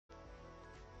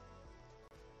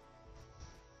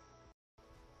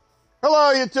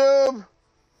Hello YouTube,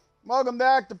 welcome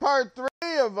back to part 3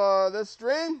 of this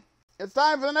stream. It's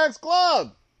time for the next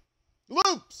club,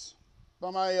 Loopz,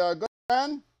 by my good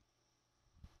friend,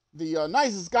 the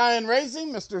nicest guy in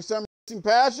racing, Mr. Sim Racing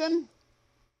Passion.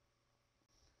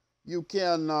 You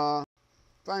can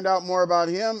find out more about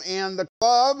him and the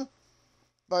club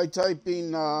by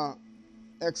typing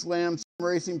 !Sim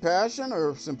Racing Passion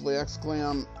or simply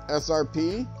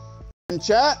 !SRP in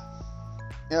chat.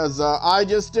 As I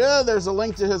just did, there's a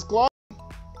link to his club.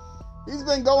 He's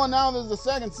been going now, this is the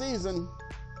second season.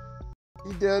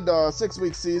 He did a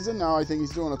 6-week season, now I think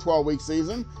he's doing a 12-week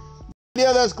season. The idea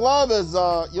of this club is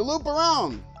you loop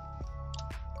around.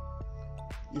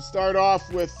 You start off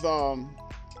with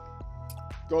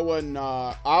going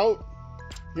out.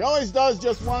 He always does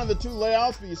just one of the 2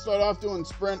 layouts, but you start off doing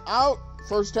sprint out,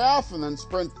 first half, and then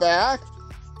sprint back.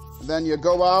 And then you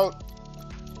go out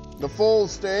the full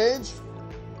stage,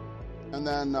 and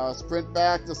then sprint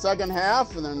back the second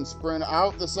half, and then sprint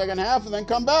out the second half, and then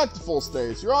come back to full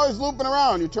stage. You're always looping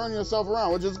around. You're turning yourself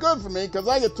around, which is good for me because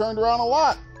I get turned around a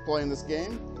lot playing this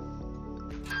game.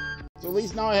 So at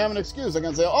least now I have an excuse. I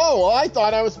can say, "Oh, well, I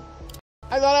thought I was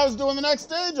doing the next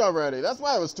stage already. That's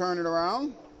why I was turning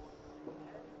around."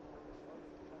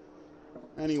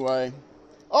 Anyway,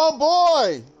 oh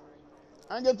boy,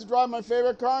 I get to drive my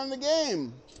favorite car in the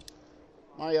game,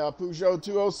 my Peugeot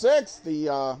 206,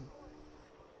 the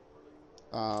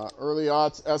early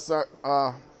aughts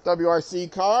WRC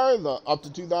car, the up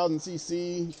to 2000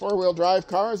 cc 4-wheel drive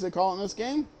car, as they call it in this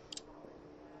game.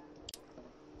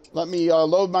 Let me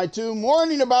load my tune.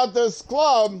 Warning about this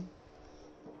club.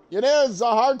 It is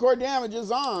hardcore damage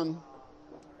is on.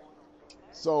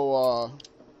 So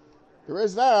there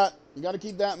is that. You got to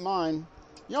keep that in mind.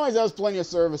 He always has plenty of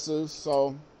services,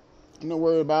 so I'm not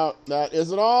worried about that.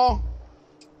 Is it all?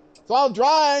 It's all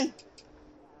dry.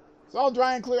 It's all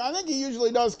dry and clear. I think he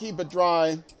usually does keep it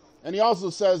dry. And he also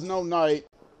says no night.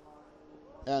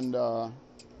 And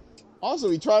also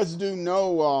he tries to do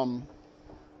no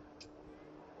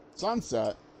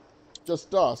sunset.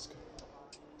 Just dusk.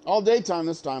 All daytime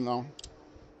this time though.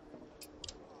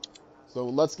 So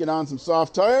let's get on some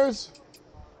soft tires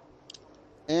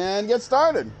and get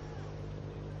started.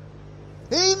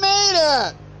 He made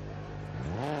it!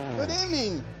 Good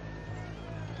evening.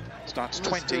 Starts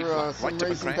 20, right to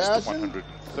the crest,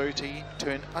 130,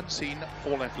 turn unseen,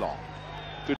 4 left long.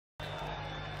 Good.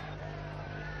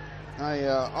 I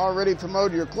already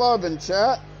promoted your club in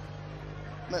chat.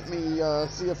 Let me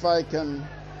see if I can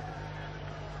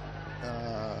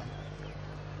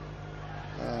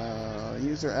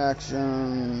user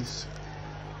actions,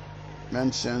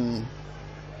 mention.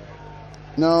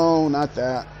 No, not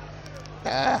that.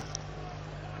 Ah.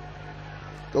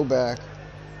 Go back.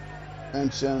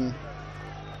 Mention.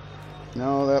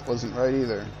 No, that wasn't right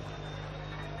either.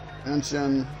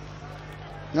 Mention.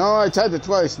 No, I typed it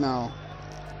twice now.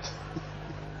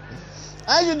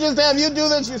 I should just have you do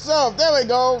this yourself. There we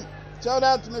go. Shout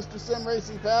out to Mr. Sim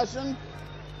Racing Passion,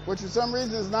 which for some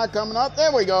reason is not coming up.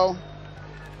 There we go.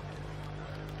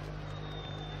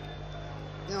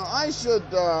 You know, I should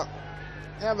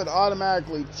have it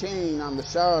automatically chain on the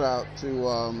shout out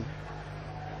to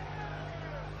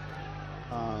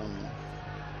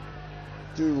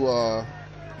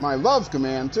my love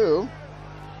command too.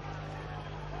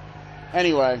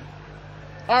 Anyway,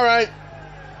 all right,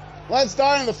 let's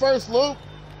start in the first loop,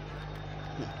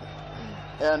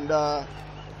 and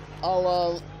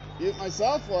I'll mute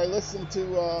myself while I listen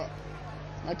to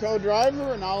my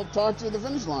co-driver, and I'll talk to you at the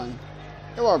finish line.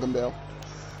 You're welcome, Bill.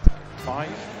 5,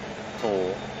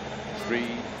 4, 3,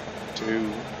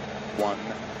 2, 1,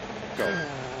 go.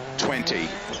 20,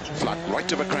 flat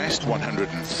right of a crest,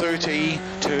 130,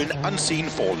 turn unseen,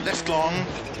 4 left long,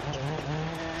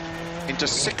 into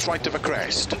 6 right of a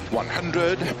crest,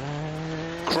 100,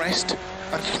 crest,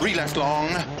 and 3 left long,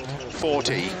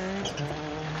 40.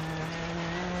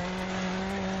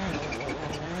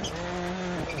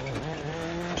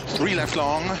 Three left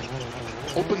long,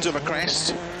 opens of a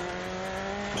crest,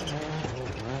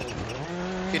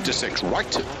 into 6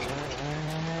 right,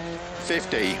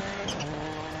 50.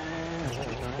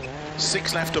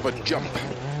 6 left of a jump,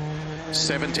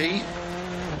 70,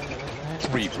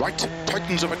 3 right,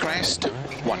 tightens of a crest,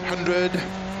 100,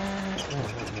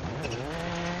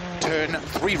 turn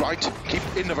 3 right, keep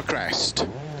in of a crest,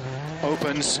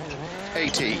 opens,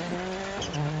 80,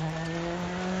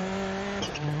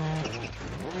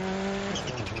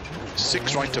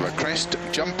 6 right of a crest,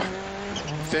 jump,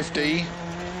 50,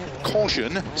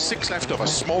 caution, 6 left of a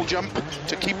small jump,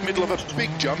 to keep middle of a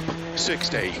big jump,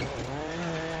 60.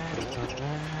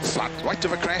 flat right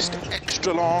of a crest,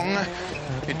 extra long,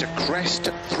 into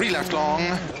crest, 3 left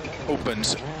long,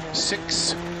 opens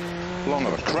 6, long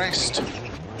of a crest,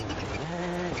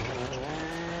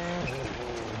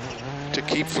 to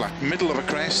keep flat middle of a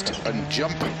crest and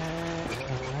jump,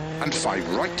 and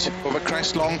 5 right of a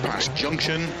crest long past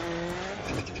junction,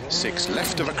 6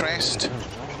 left of a crest,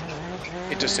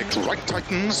 into 6 right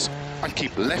tightens, and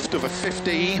keep left of a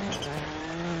 50,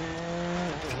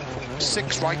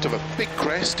 6 right of a big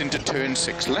crest into turn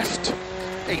 6 left,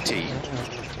 80,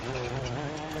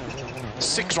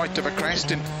 6 right of a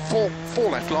crest in 4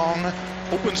 left long,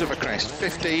 opens of a crest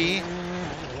 50,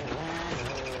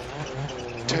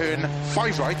 turn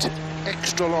 5 right,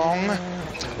 extra long,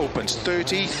 opens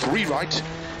 30, 3 right,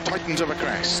 tightens of a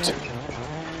crest,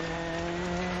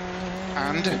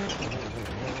 and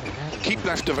keep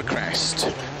left of a crest,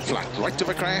 flat right of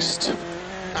a crest,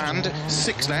 and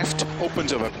 6 left,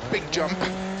 opens of a big jump,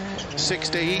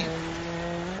 60,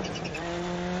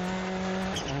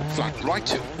 flat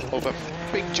right of a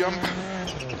big jump,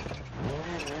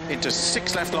 into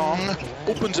 6 left long,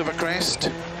 opens of a crest,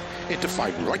 into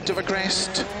 5 right of a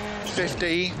crest,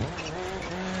 50,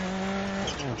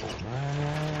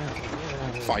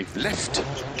 5 left,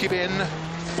 keep in,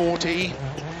 40,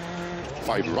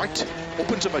 5 right,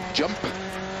 opens of a jump,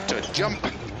 to jump,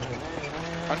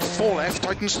 and 4 left,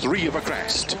 tightens 3 of a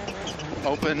crest,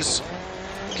 opens,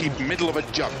 keep middle of a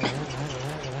jump,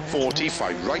 40,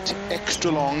 5 right,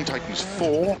 extra long, tightens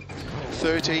 4,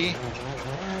 30,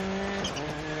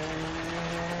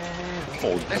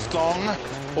 4 left long,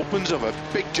 opens of a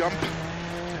big jump,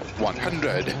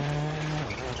 100,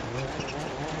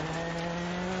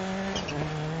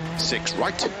 6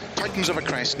 right, tightens of a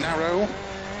crest, narrow,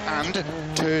 and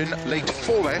turn late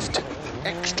 4 left,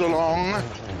 extra long,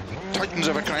 tightens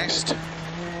of a crest,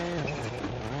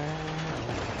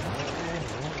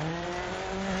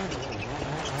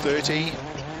 30,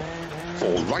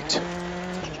 4 right,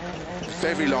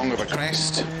 very long of a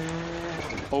crest,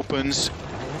 opens,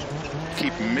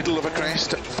 keep middle of a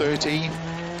crest, 30,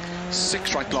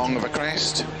 6 right long of a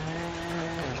crest,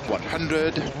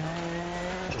 100,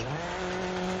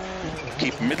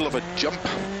 keep middle of a jump,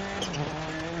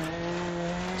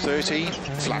 30,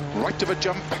 flat right of a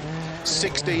jump,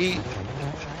 60,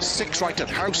 6 right at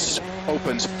house,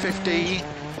 opens 50,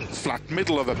 flat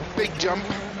middle of a big jump,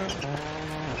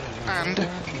 and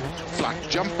flat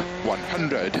jump,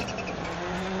 100,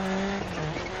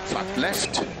 flat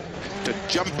left to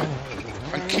jump,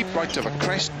 and keep right of a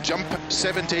crest, jump,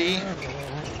 70,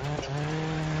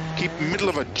 keep middle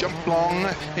of a jump long,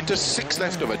 into 6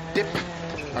 left of a dip,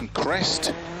 and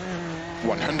crest,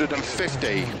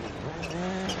 150,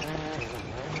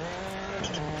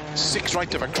 6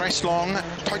 right of a crest long,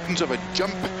 tightens of a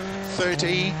jump,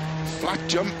 30, flat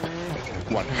jump,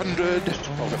 100,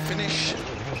 of a finish,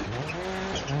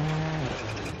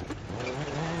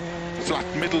 flat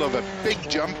middle of a big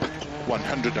jump,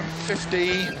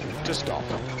 150, to stop.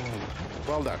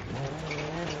 Well done.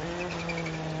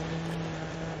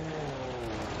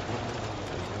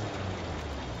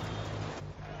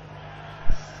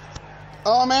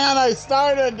 Oh man, I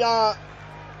started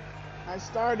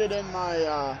in my,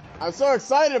 I was so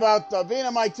excited about being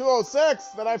in my 206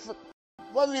 that I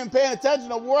wasn't even paying attention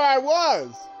to where I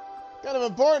was. Kind of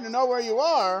important to know where you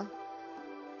are.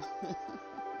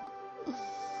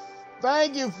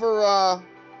 Thank you for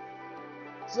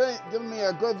giving me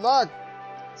a good luck,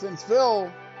 since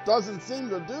Phil doesn't seem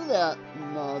to do that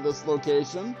in this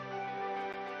location.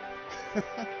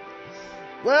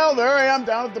 Well, there I am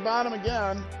down at the bottom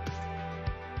again.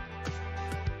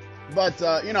 But,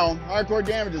 you know, hardcore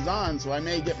damage is on, so I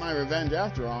may get my revenge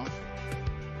after all.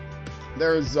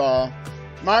 There's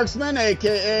Marksman,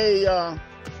 a.k.a.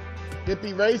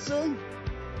 Hippie Racer,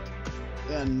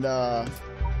 and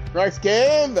Rex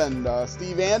Cave, and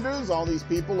Steve Andrews. All these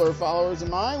people are followers of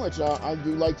mine, which I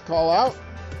do like to call out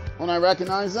when I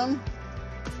recognize them.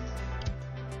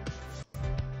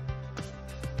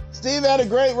 Steve had a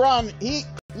great run. He's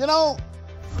hit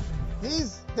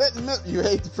and miss. You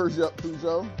hate the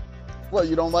Peugeot? What,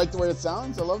 you don't like the way it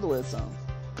sounds? I love the way it sounds.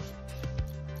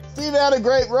 Steve had a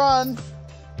great run.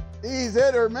 He's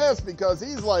hit or miss because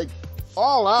he's like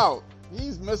all out.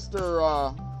 He's Mr.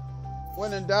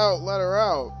 When in doubt, let her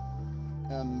out.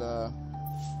 And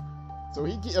so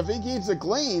if he keeps it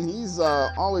clean, he's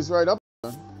always right up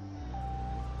there.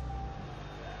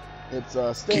 It's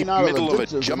staying out of the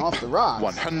ditches and off the rocks.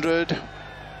 100.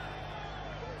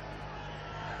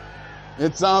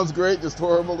 It sounds great, just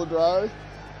horrible to drive.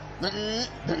 I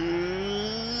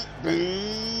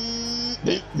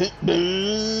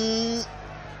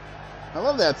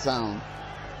love that sound.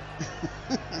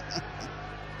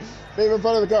 Favorite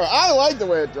part of the car? I like the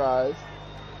way it drives.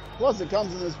 Plus, it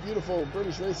comes in this beautiful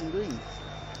British racing green.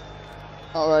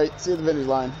 All right, see you at the vintage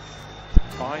line.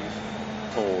 5,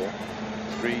 4,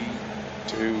 3,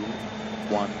 2,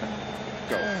 1,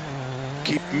 go.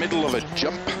 Keep middle of a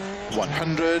jump,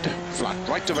 100, flat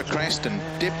right of a crest and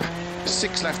dip,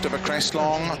 6 left of a crest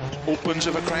long, opens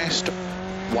of a crest,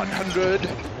 100,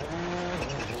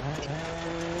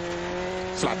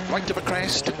 flat right of a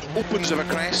crest, opens of a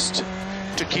crest,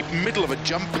 to keep middle of a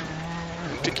jump,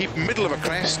 to keep middle of a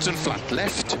crest and flat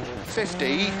left,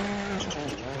 50,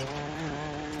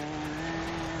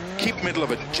 keep middle of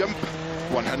a jump,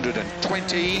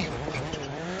 120,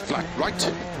 flat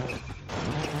right,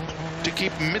 to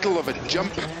keep middle of a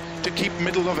jump, to keep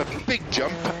middle of a big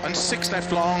jump and 6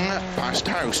 left long, past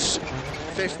house,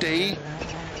 50,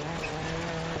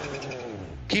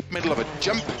 keep middle of a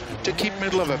jump, to keep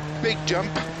middle of a big jump,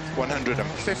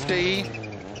 150,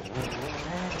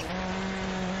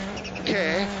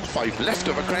 care, 5 left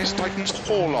of a crest, tightens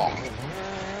 4 long,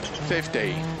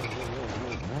 50,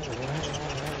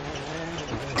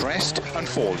 crest and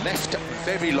 4 left,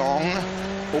 very long,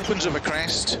 opens of a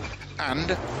crest,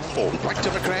 and 4 right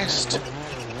of a crest,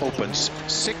 opens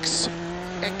 6,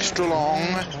 extra long,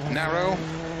 narrow,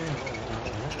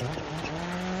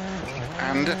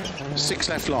 and 6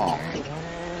 left long,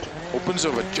 opens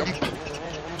of a jump,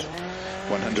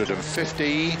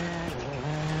 150,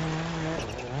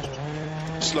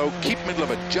 slow, keep middle of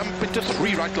a jump into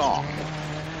 3 right long,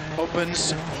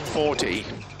 opens 40,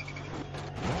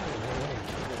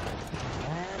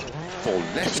 4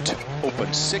 left,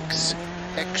 open 6,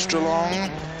 extra long,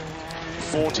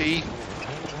 40,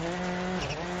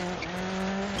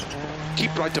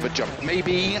 keep right of a jump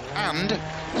maybe, and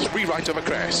 3 right of a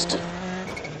crest,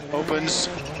 opens,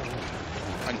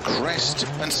 and crest,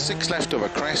 and 6 left of a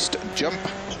crest, jump,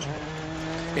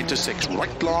 into 6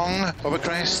 right long of a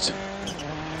crest,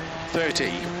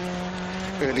 30,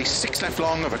 early 6 left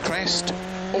long of a crest,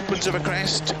 opens of a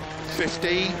crest,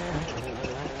 50,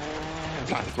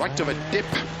 flat right of a dip,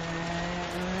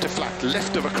 to flat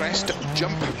left of a crest,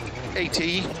 jump,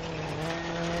 80,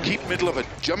 keep middle of a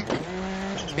jump,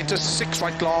 into 6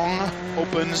 right long,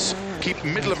 opens, keep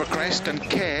middle of a crest and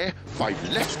care, 5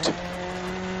 left,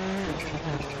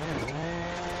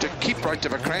 to keep right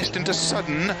of a crest into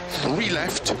sudden, 3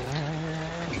 left,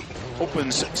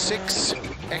 opens 6,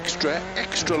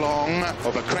 extra long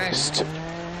of a crest,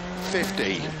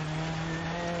 50,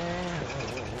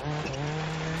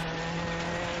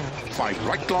 5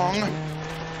 right long,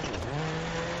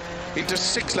 into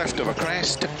 6 left of a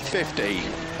crest, 50,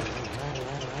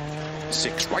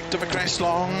 6 right of a crest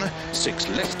long, 6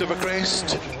 left of a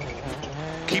crest,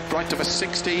 keep right of a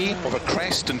 60 of a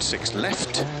crest and 6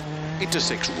 left, into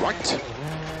 6 right,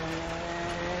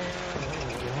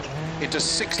 into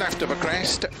 6 left of a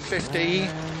crest, 50,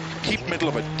 keep middle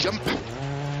of a jump,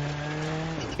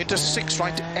 into 6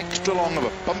 right extra long of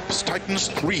a bumps, tightens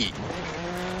 3,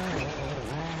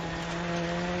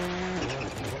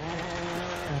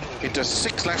 into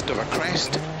 6 left of a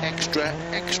crest,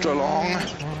 extra long,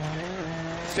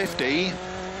 50,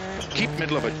 keep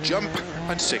middle of a jump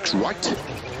and 6 right,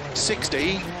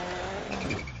 60,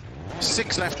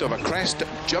 6 left of a crest,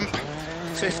 jump,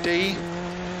 50,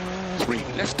 3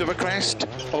 left of a crest,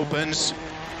 opens,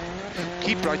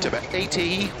 keep right of a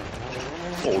 80,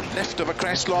 4 left of a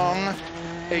crest long,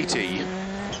 80,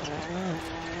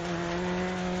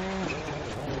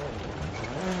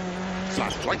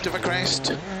 flat right of a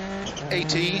crest,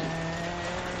 80,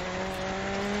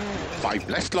 5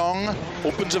 left long,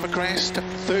 opens of a crest,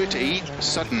 30,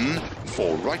 sudden,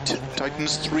 4 right,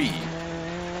 tightens 3,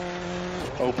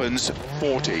 opens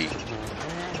 40,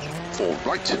 4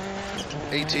 right,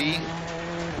 80,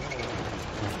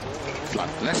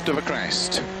 flat left of a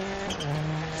crest,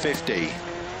 50,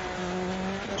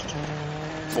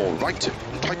 4 right,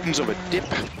 tightens of a dip,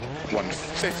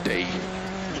 150,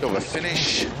 over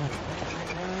finish,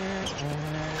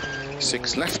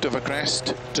 6 left of a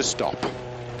crest to stop.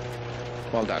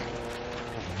 Well done.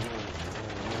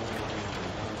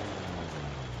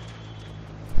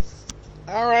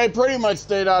 All right, pretty much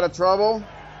stayed out of trouble.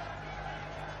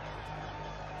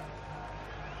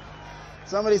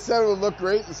 Somebody said it would look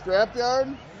great in the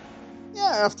scrapyard.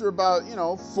 Yeah, after about,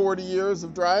 40 years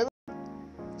of driving.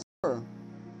 Sure.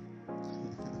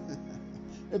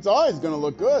 It's always going to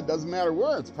look good. Doesn't matter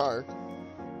where it's parked.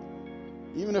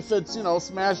 Even if it's,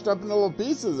 smashed up into little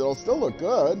pieces, it'll still look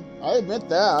good. I admit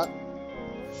that.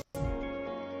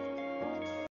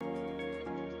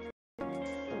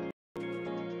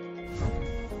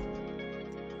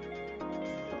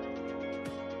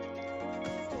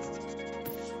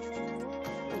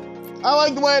 I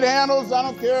like the way it handles. I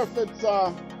don't care if it's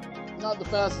not the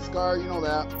fastest car, you know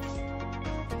that.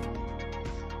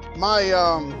 My, you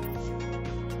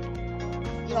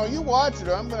know, you watch it.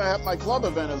 I'm gonna have my club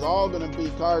event is all gonna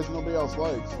be cars nobody else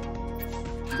likes.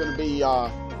 It's gonna be the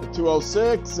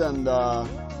 206 and the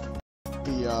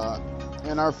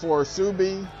NR4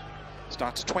 Subi.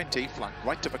 Starts 20, flat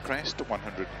right of a crest,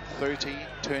 130,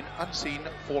 turn unseen,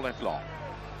 4 left long.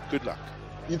 Good luck.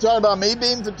 You talking about me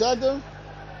being protective?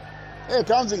 Hey, it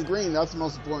comes in green. That's the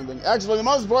most important thing. Actually, the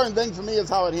most important thing for me is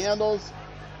how it handles.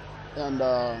 And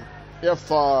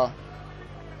if I'm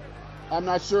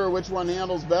not sure which one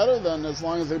handles better, then as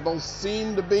long as they both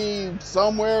seem to be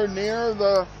somewhere near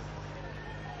the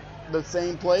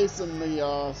same place in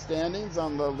the standings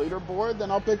on the leaderboard,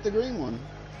 then I'll pick the green one.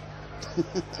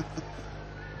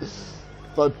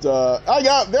 But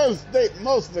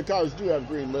most of the cars do have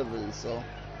green liveries, so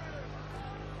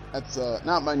that's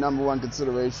not my #1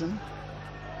 consideration.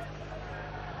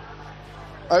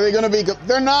 Are they going to be?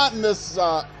 They're not in this.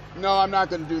 No, I'm not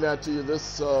going to do that to you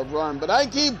this run. But I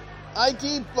keep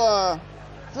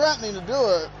threatening to do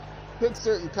it, pick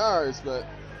certain cars, but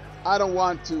I don't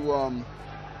want to, you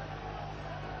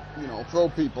know, throw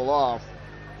people off.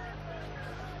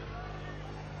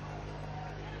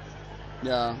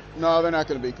 Yeah, no, they're not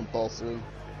going to be compulsory.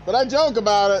 But I joke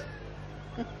about it.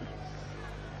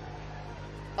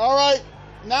 All right,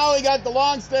 now we got the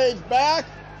long stage back.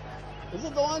 Is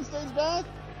it the long stage back?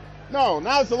 No,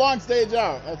 now it's the long stage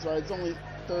out. That's right, it's only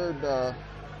third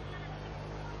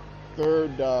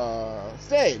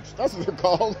stage. That's what they're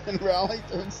called in rally,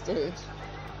 third stage.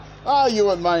 Oh, you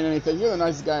wouldn't mind anything. You're the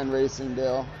nicest guy in racing,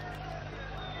 Dale.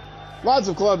 Lots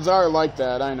of clubs are like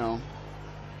that, I know.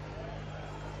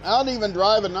 I'd even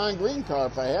drive a non-green car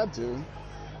if I had to.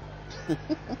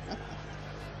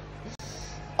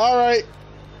 All right.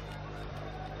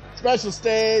 Special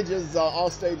stage, as all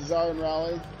stages are in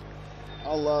rally.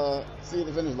 I'll see you at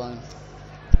the finish line.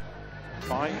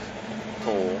 5,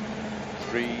 4,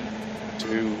 3,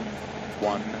 2,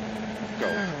 1,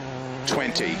 go.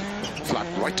 20, flat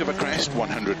right of a crest,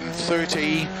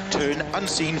 130, turn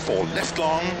unseen, 4 left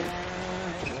long,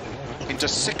 into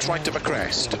 6 right of a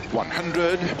crest,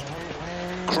 100,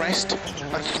 crest,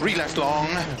 and 3 left long,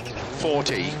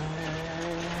 40.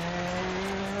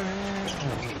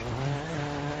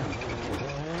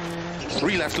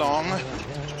 Three left long,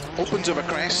 opens of a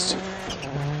crest,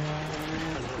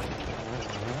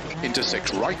 into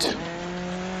 6 right,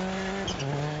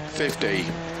 50,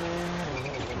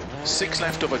 6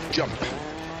 left of a jump,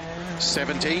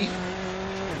 70,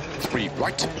 3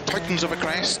 right, tightens of a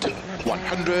crest,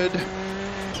 100,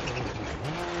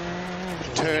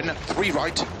 turn 3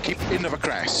 right, keep in of a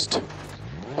crest,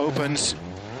 opens,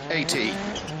 80.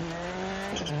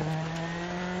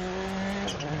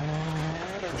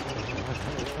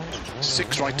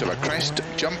 6 right of a crest,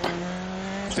 jump,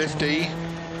 50,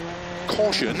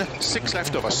 caution, 6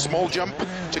 left of a small jump,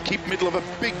 to keep middle of a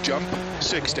big jump,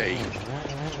 60.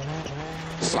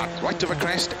 Flat right of a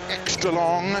crest, extra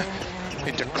long,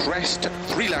 into crest,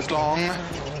 3 left long,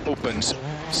 opens,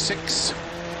 6,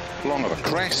 long of a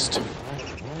crest,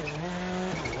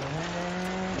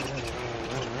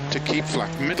 to keep flat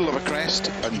middle of a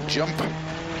crest, and jump,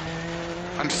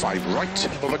 and 5 right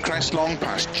of a crest long,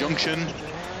 past junction,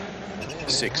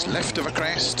 6 left of a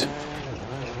crest,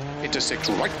 into 6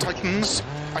 right tightens,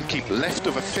 and keep left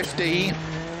of a 50,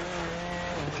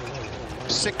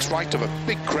 6 right of a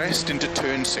big crest into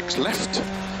turn 6 left,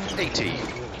 80,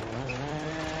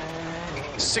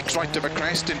 6 right of a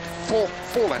crest in 4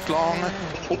 left long,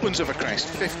 opens of a crest,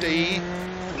 50,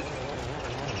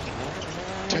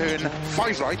 turn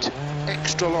 5 right,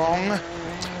 extra long,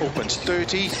 opens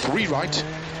 30, 3 right,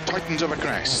 tightens of a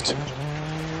crest,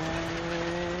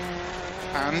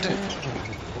 and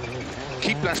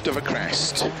keep left of a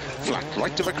crest, flat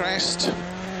right of a crest,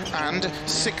 and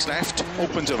 6 left,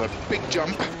 opens of a big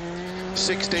jump,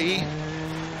 60,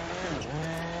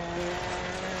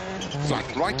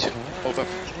 flat right of a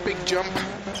big jump,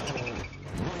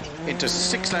 into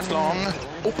 6 left long,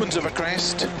 opens of a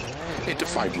crest, into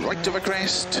 5 right of a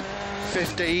crest,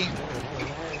 50,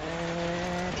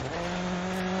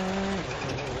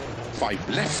 5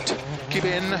 left, keep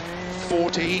in,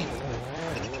 40,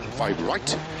 5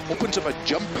 right, opens of a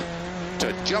jump,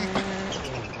 to jump,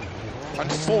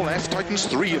 and 4 left, tightens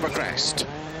 3 of a crest,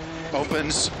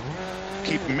 opens,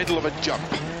 keep middle of a jump,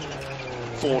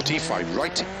 40, 5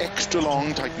 right, extra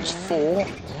long, tightens 4,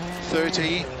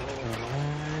 30,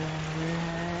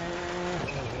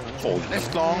 4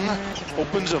 left long,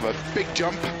 opens of a big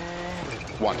jump,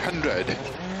 100,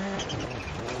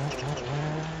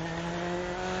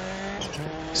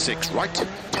 6 right,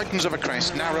 tightens of a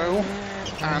crest, narrow,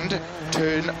 and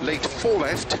turn late 4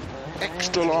 left,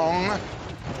 extra long,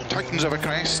 tightens of a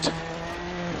crest.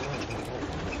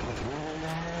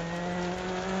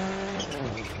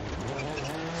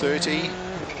 30,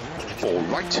 4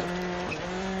 right,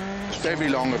 very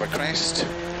long of a crest,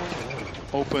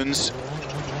 opens,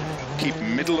 keep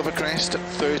middle of a crest,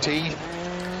 30,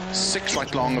 6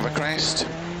 right long of a crest,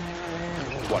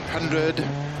 100,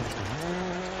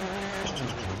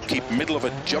 keep middle of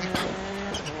a jump,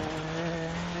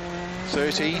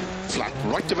 30, flat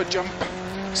right of a jump,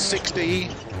 60,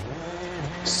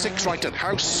 6 right at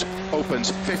house,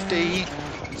 opens 50,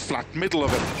 flat middle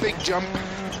of a big jump,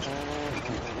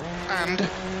 and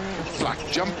flat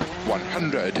jump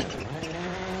 100,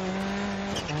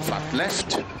 flat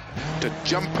left to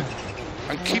jump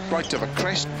and keep right of a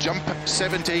crest, jump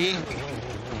 70,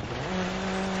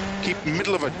 keep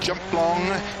middle of a jump long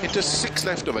into 6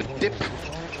 left of a dip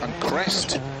and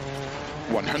crest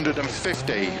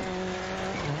 150,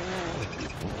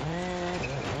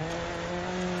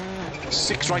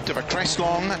 6 right of a crest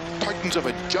long, tightens of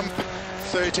a jump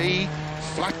 30,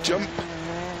 flat jump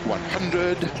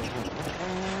 100,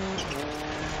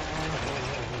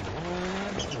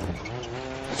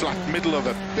 flat middle of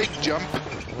a big jump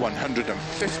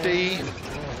 150,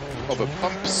 over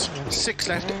bumps 6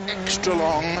 left extra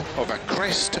long of a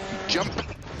crest, jump,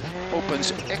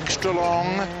 opens extra long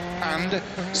and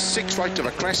 6 right of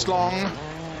a crest long,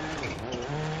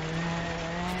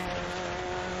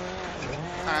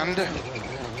 and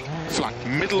flat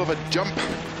middle of a jump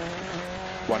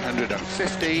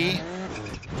 150,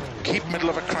 keep middle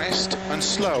of a crest and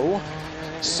slow,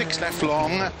 6 left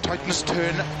long, tightens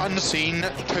turn unseen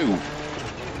 2,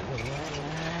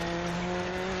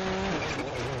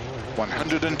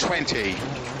 120,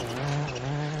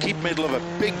 keep middle of a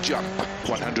big jump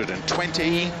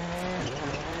 120,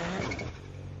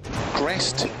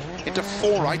 crest into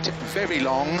 4 right, very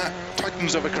long,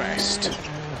 tightens of a crest,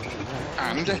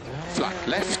 and flat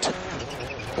left,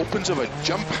 opens of a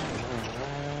jump,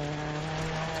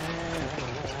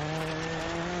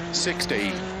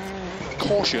 60,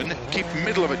 caution, keep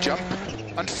middle of a jump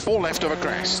and 4 left of a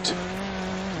crest,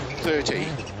 30,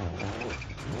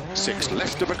 6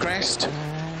 left of a crest,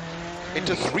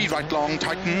 into 3 right long,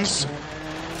 tightens,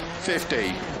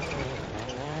 50,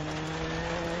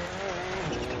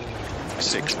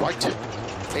 6 right,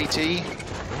 80,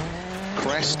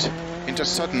 crest, into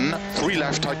sudden, 3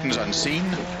 left, tightens unseen,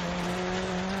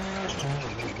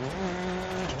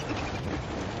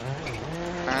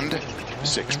 and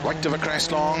 6 right of a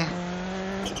crest long,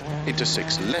 into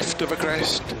 6 left of a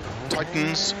crest,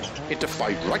 tightens, into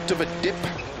 5 right of a dip,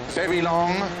 very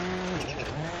long,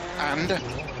 and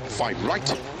 5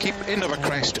 right, keep in of a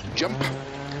crest, jump,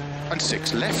 and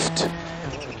 6 left,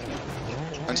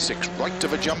 and 6 right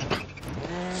of a jump,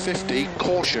 50,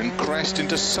 caution, crest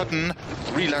into sudden,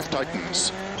 3 left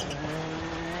tightens,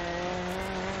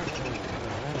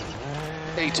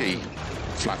 80,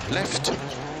 flat left,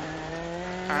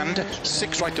 and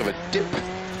 6 right of a dip,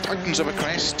 tightens of a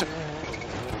crest,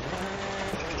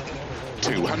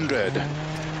 200,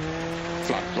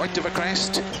 flat right of a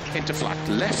crest, into flat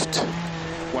left,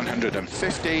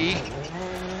 150,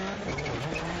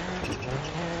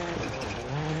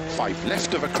 5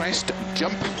 left of a crest,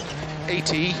 jump,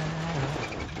 80,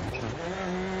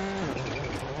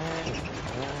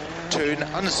 turn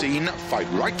unseen,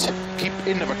 5 right, keep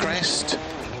in of a crest,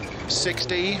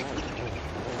 60,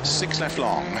 6 left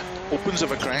long, opens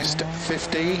of a crest,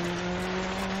 50,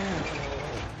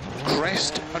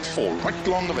 crest and 4 right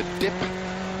long of a dip,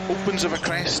 opens of a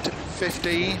crest,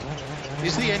 50,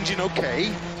 is the engine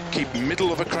okay? Keep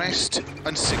middle of a crest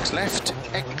and 6 left,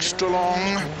 extra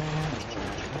long,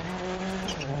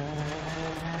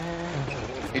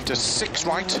 into 6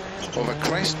 right of a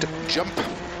crest, jump,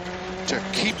 to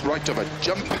keep right of a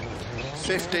jump,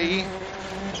 50,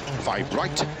 5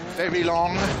 right, very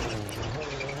long,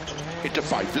 into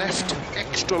 5 left,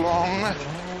 extra long,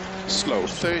 slow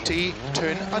 30,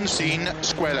 turn unseen,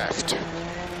 square left.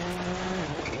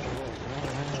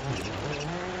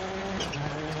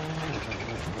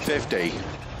 50,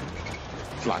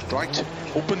 flat right,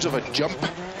 opens of a jump,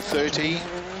 30,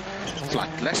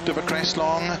 flat left of a crest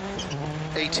long,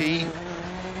 80,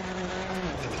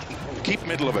 keep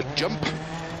middle of a jump,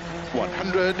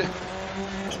 100,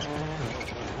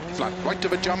 flat right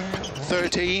of a jump,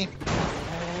 30,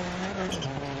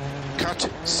 cut,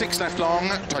 6 left long,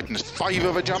 tightens 5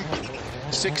 of a jump,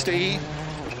 60,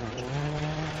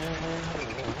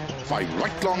 5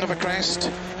 right long of a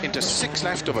crest, into 6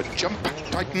 left of a jump,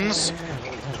 tightens,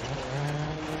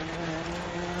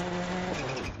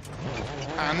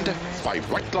 and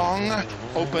 5 right long,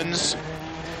 opens,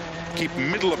 keep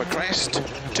middle of a crest,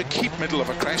 to keep middle of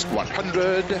a crest,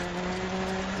 100.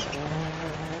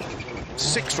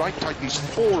 6 right, tightens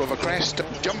 4 of a crest,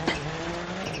 jump,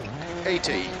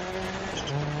 80.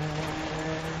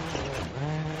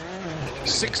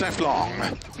 6 left long,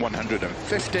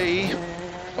 150,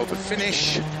 over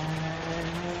finish,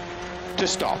 to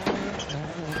stop.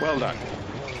 Well done.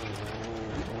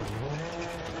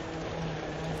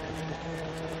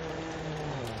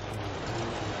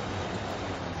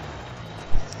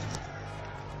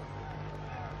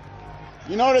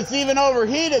 You notice even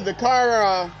overheated, the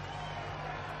car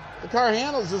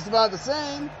handles just about the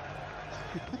same.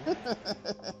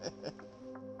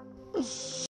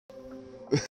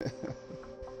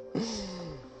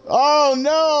 Oh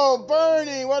no,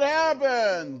 Bernie, what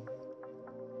happened?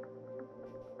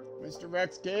 Mr.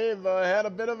 Rex Cave had a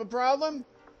bit of a problem.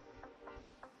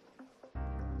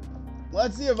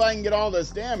 Let's see if I can get all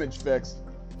this damage fixed.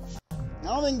 I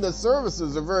don't think the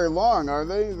services are very long, are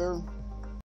they? They're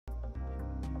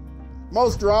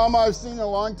most drama I've seen in a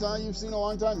long time. You've seen in a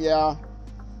long time? Yeah.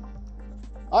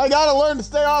 I gotta learn to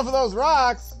stay off of those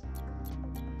rocks.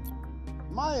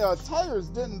 My tires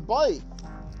didn't bite.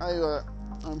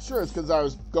 I'm sure it's because I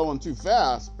was going too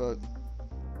fast, but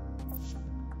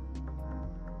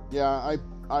yeah,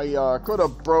 I could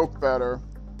have broke better.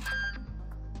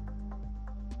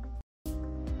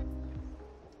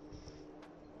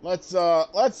 Let's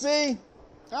see.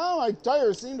 Oh, my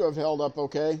tires seem to have held up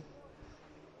okay.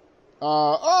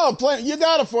 Oh, you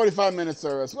got a 45-minute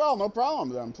service. Well, no problem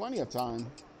then. Plenty of time.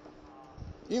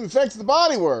 Even fix the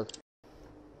bodywork.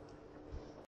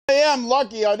 I am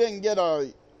lucky I didn't get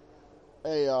a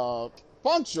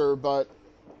puncture, but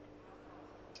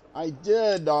I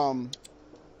did.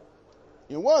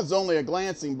 It was only a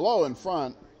glancing blow in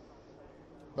front,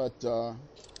 but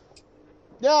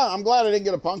yeah, I'm glad I didn't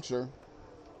get a puncture.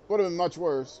 Would have been much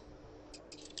worse.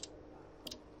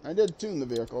 I did tune the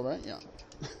vehicle, right? Yeah.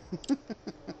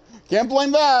 Can't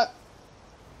blame that.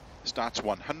 Starts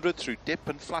 100 through dip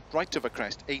and flat right of a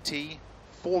crest, 80,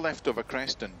 4 left of a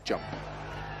crest and jump.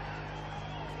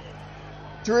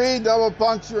 3 double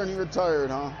puncture and he retired,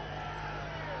 huh?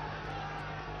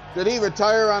 Did he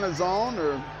retire on his own,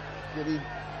 or did he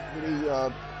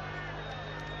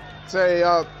say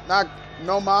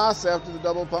no mas after the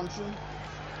double puncture?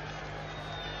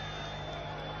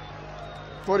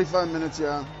 45 minutes,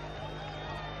 yeah.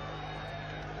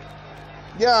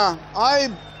 Yeah, I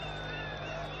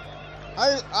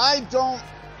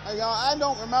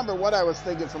don't remember what I was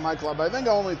thinking for my club. I think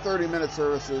only 30-minute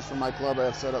services for my club I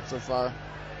have set up so far.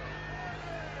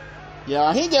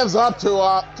 Yeah, he gives up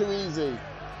too easy.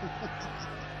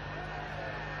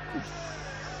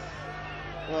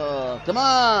 Come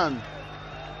on.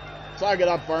 Suck it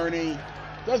up, Bernie.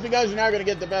 Just because you're not going to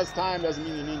get the best time doesn't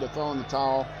mean you need to throw in the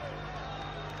towel.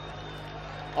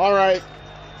 All right.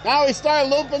 Now we start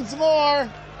looping some more.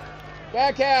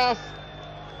 Back half.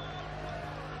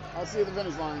 I'll see you at the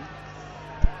finish line.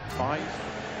 5,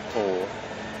 4,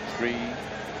 3,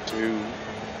 2,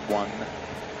 1,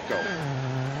 go.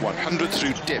 100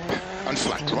 through dip and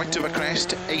flat right of a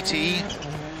crest, 80.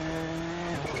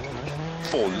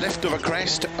 4 left of a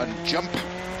crest and jump,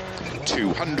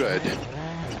 200.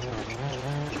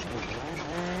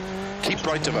 Keep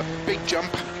right of a big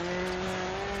jump,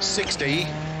 60.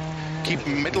 Keep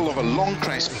middle of a long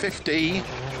crest, 50.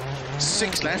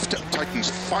 6 left, tightens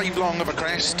 5 long of a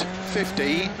crest,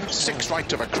 50. 6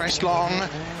 right of a crest long.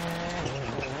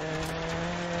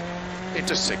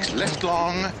 Into 6 left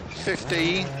long,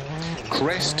 50.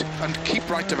 Crest and keep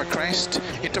right of a crest.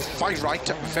 Into 5 right,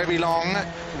 very long,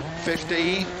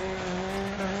 50.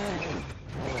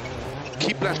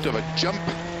 Keep left of a jump,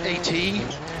 80.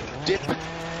 Dip.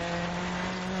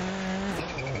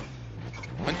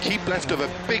 And keep left of a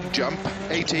big jump,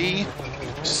 80.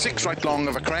 6 right long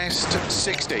of a crest,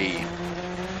 60.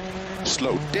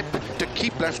 Slow dip to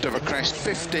keep left of a crest,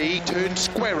 50. Turn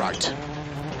square right.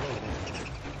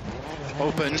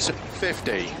 Opens,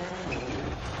 50.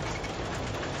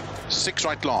 6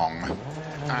 right long.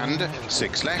 And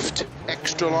 6 left,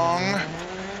 extra long.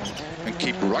 And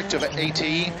keep right of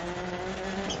 80.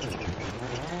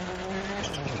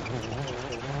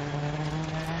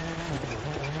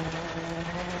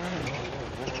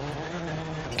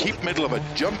 Keep middle of a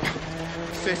jump,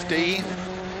 50,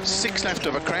 6 left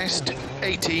of a crest,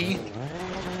 80,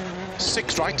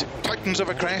 6 right, tightens of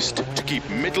a crest, to keep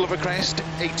middle of a crest,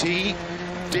 80,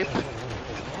 dip,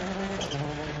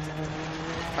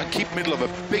 and keep middle of a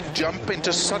big jump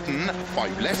into sudden,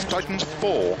 5 left, tightens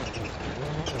 4,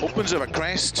 opens of a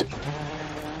crest,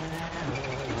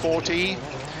 40,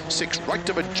 6 right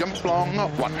of a jump long,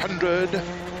 100.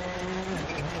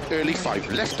 Early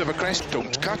 5 left of a crest,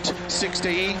 don't cut,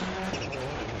 60.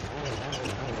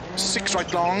 6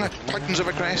 right long, tightens of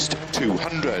a crest,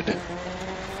 200.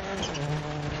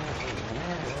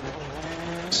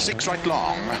 6 right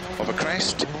long of a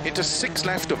crest, into 6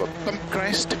 left of a bump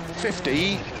crest,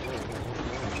 50.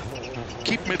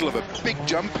 Keep middle of a big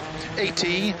jump,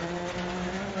 80.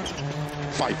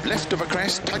 5 left of a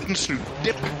crest, tightens through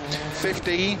dip,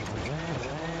 50.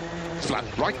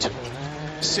 Flat right,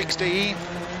 60.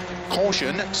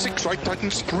 Caution, 6 right,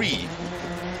 tightens 3.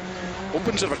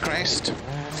 Opens of a crest,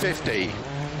 50.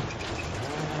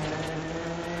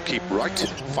 Keep right,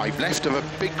 5 left of a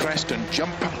big crest and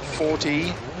jump,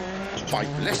 40.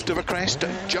 5 left of a crest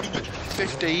and jump,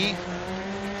 50.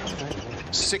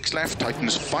 6 left,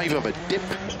 tightens 5 of a dip.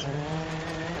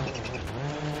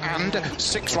 And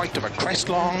 6 right of a crest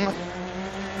long.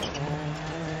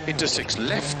 Into 6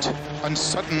 left and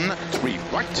sudden 3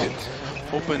 right.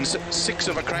 Opens 6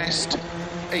 of a crest,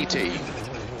 80.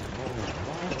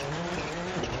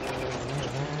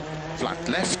 Flat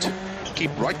left,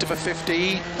 keep right of a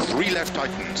 50, 3 left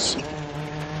tightens.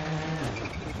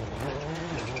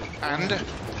 And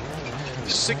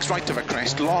 6 right of a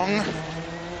crest long,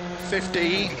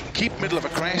 50, keep middle of a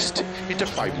crest, into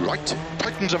 5 right,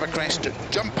 tightens of a crest,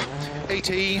 jump,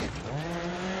 80.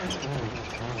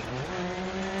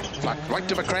 Flat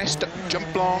right of a crest,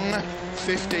 jump long,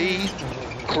 50.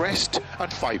 Crest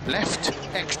and 5 left,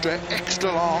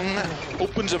 extra long,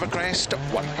 opens of a crest,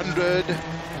 100.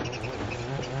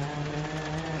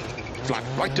 Flat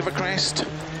right of a crest,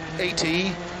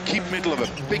 80, keep middle of a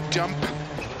big jump,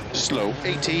 slow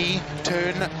 80,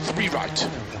 turn 3 right.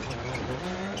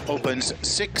 Opens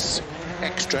 6,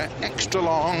 extra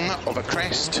long of a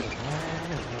crest,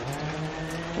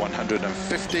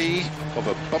 150 of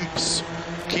a bumps,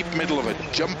 keep middle of a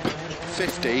jump,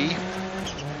 50.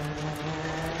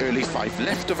 Early 5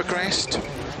 left of a crest,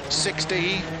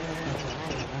 60.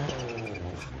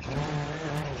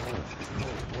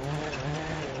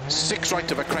 6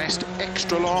 right of a crest,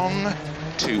 extra long,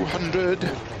 200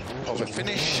 of a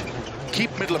finish.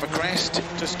 Keep middle of a crest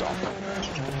to stop.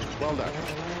 Well done.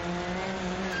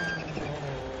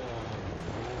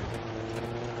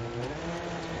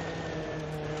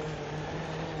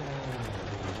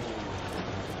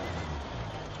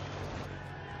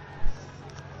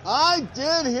 I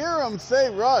did hear him say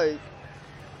right.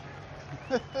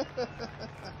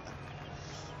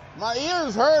 My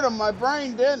ears heard him, my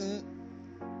brain didn't.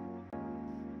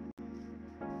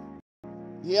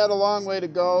 He had a long way to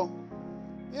go.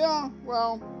 Yeah,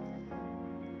 well,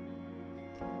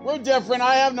 we're different.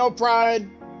 I have no pride.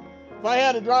 If I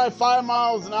had to drive 5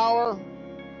 miles an hour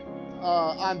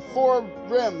on 4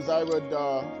 rims, I would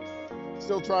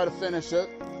still try to finish it.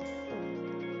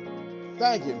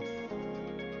 Thank you.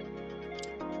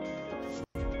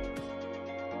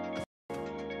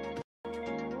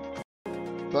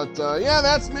 But yeah,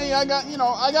 that's me. I got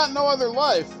no other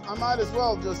life. I might as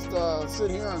well just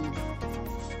sit here and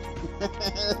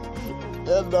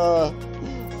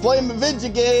play my video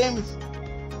games.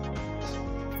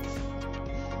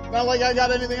 Not like I got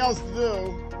anything else to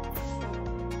do.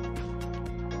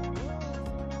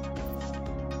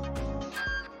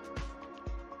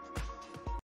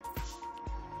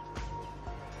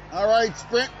 All right,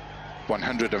 sprint.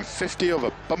 150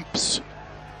 over bumps.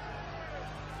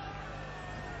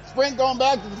 Sprint going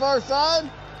back to the far side.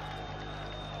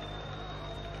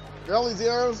 Early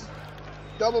zeros.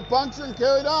 Double puncture and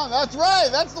carried on. That's right.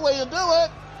 That's the way you do it.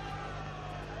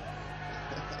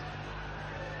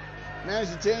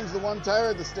 Managed to change the one tire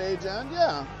at the stage end.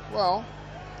 Yeah. Well,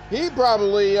 he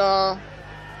probably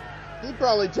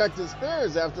checked his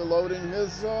spares after loading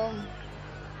his tune.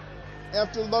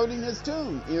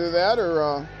 Either that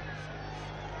or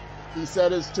he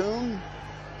set his tune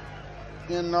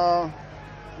in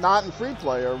not in free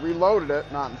play, or reloaded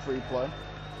it not in free play.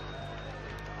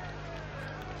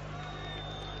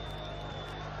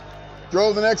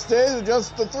 Drove the next day with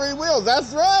just the 3 wheels.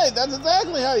 That's right. That's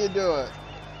exactly how you do it.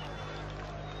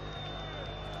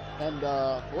 And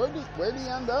where did he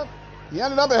end up? He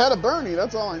ended up ahead of Bernie.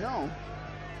 That's all I know.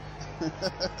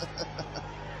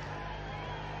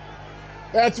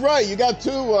 That's right. You got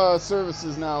 2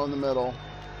 services now in the middle.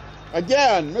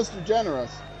 Again, Mr.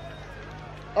 Generous.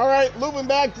 All right, looping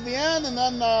back to the end, and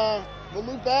then we'll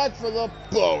loop back for the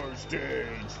power stage.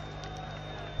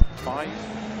 5,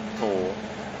 4,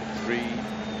 3,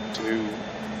 2,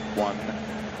 1,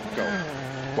 go.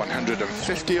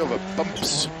 150 over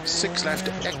bumps, 6 left,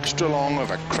 extra long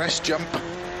over crest jump,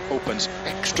 opens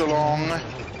extra long,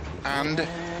 and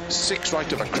 6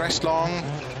 right over crest long,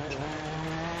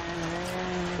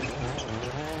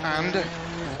 and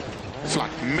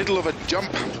flat middle of a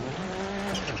jump,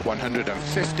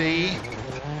 150,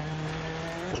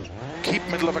 keep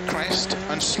middle of a crest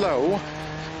and slow,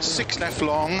 6 left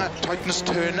long, tightens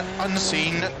turn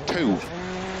unseen 2,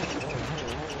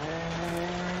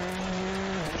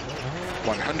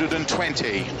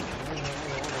 120,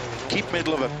 keep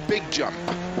middle of a big jump,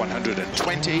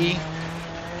 120,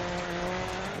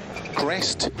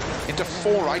 crest into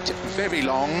 4 right, very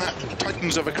long,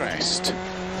 tightens of a crest,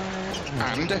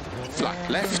 and flat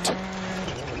left,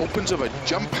 opens of a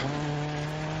jump,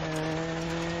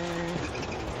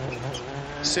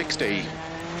 60,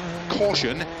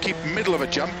 caution, keep middle of a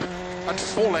jump, and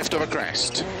 4 left of a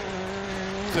crest,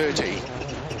 30,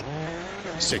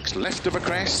 6 left of a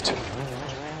crest,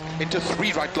 into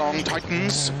 3 right long,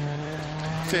 tightens,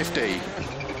 50,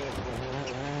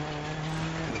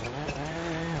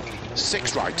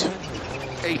 6 right,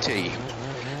 80,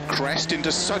 crest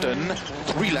into sudden,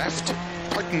 3 left,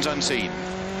 tightens unseen,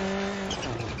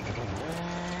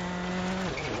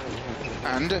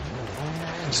 and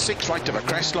 6 right of a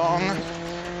crest long,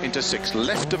 into 6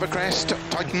 left of a crest,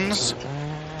 tightens,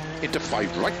 into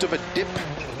 5 right of a dip,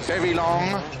 very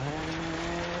long,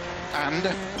 and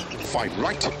 5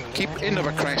 right, keep in of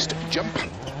a crest, jump,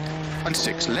 and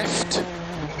 6 left,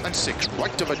 and 6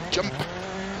 right of a jump,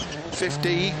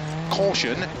 50,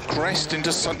 caution, crest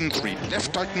into sudden 3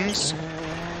 left, tightens,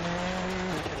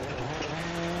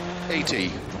 80,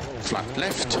 flat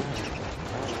left,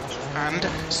 and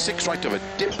 6 right of a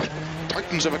dip,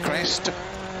 tightens of a crest,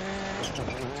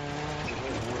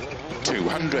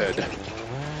 200,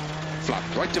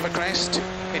 flat right of a crest,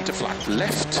 into flat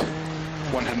left,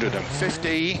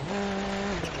 150,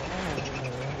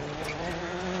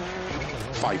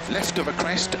 5 left of a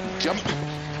crest, jump,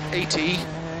 80,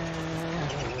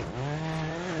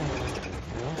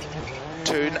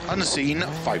 turn unseen,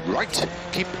 5 right,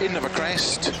 keep in of a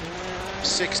crest,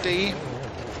 60,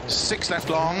 6 left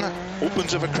long,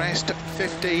 opens of a crest,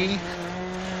 50,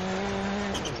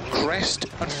 crest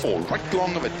and 4 right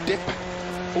long of a dip,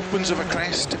 opens of a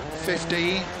crest,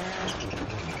 50,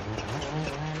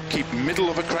 keep middle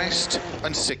of a crest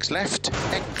and 6 left,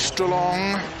 extra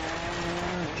long,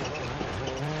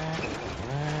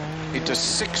 into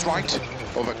 6 right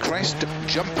of a crest,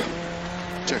 jump,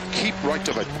 to keep right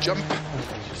of a jump,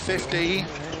 50,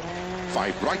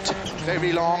 5 right,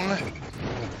 very long,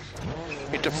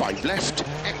 into 5 left,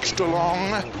 extra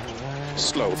long,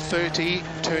 slow 30,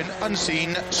 turn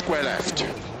unseen, square left.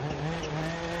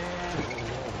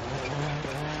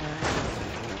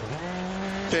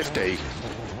 .50,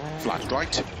 flat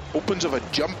right, opens of a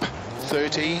jump,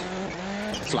 30,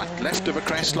 flat left of a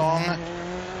crest long,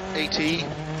 80,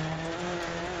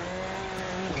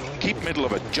 keep middle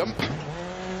of a jump,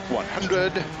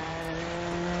 100,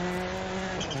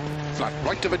 flat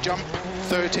right of a jump,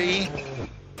 30,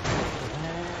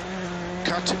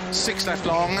 cut, 6 left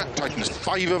long, tightens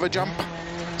 5 of a jump,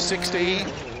 60,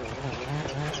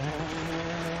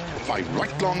 5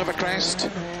 right long of a crest,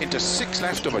 into 6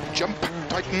 left of a jump,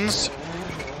 tightens,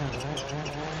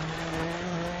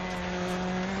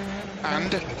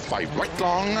 and 5 right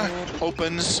long,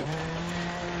 opens,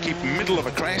 keep middle of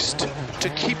a crest, to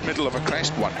keep middle of a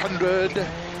crest, 100,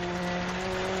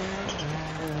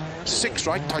 6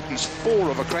 right, tightens 4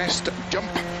 of a crest, jump,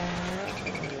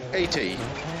 80,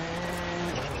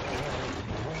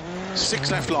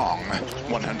 6 left long,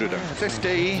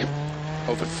 150,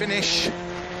 over finish,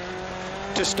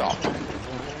 to stop.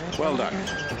 Well done.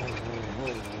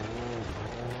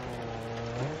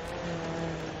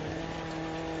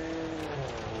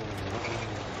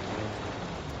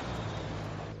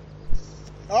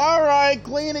 All right,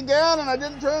 clean again, and I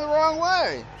didn't turn the wrong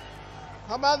way.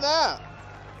 How about that?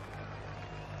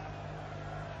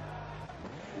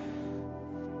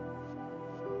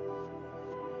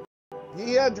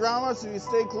 He had drama, so you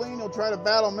stay clean. He'll try to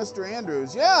battle Mr.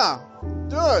 Andrews. Yeah,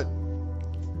 do it.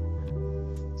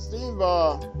 Steve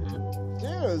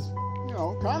is, you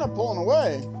know, kind of pulling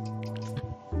away.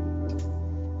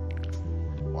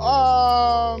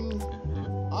 I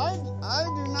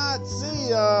do not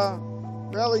see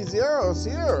Rally Zeros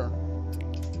here.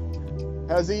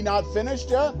 Has he not finished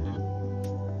yet?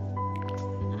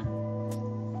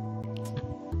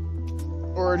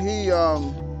 Or did he,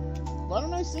 why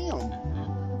don't I see him?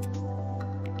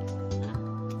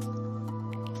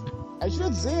 I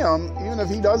should see him, even if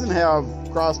he doesn't have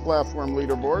cross-platform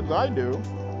leaderboards. I do.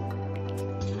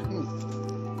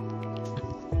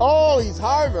 Oh, he's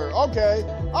Harvard. Okay.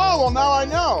 Oh, well, now I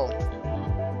know.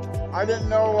 I didn't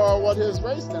know what his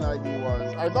race ID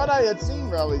was. I thought I had seen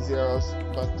Rally Zeros,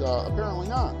 but apparently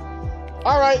not.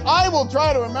 All right, I will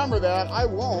try to remember that. I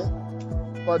won't.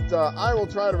 but I will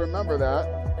try to remember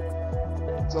that.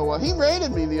 So he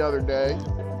rated me the other day,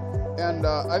 and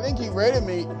I think he rated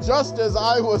me just as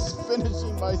I was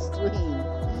finishing my stream,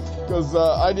 because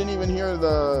I didn't even hear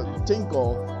the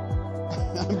tinkle.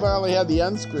 I barely had the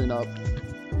end screen up.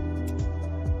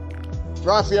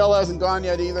 Raphael hasn't gone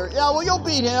yet either. Yeah, well, you'll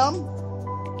beat him.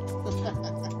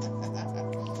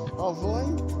 Hopefully.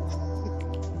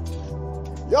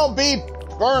 You'll beat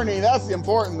Bernie, that's the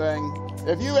important thing.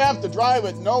 If you have to drive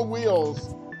it no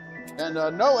wheels and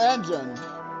no engine,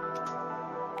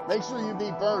 make sure you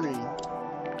beat Bernie.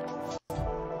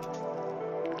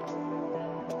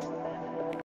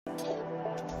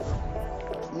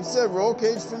 You said Roll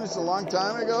Cage finished a long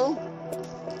time ago?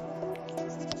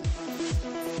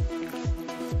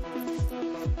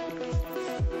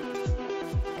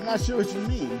 I'm not sure what you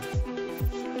mean.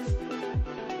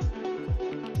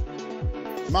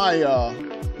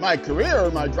 My career,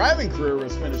 my driving career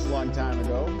was finished a long time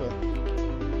ago, but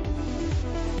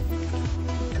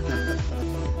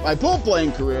my pool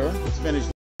playing career was finished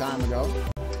a long time ago.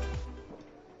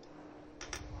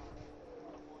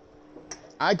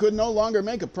 I could no longer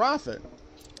make a profit.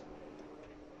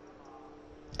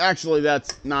 Actually,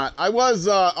 that's not. I was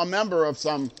a member of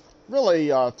some really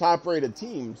top-rated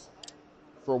teams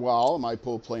for a while in my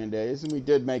pool playing days, and we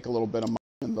did make a little bit of money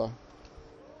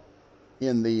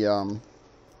in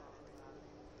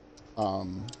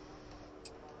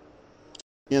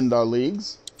the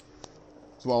leagues,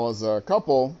 as well as a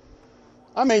couple.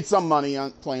 I made some money on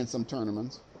playing some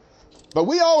tournaments, but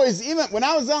we always, even when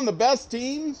I was on the best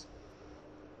teams,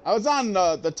 I was on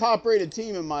the top-rated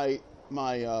team in my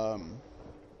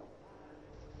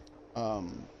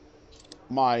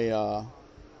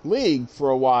league for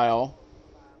a while,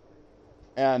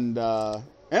 and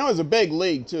it was a big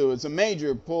league too. It's a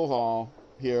major pool hall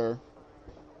here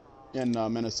in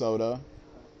Minnesota,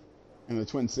 in the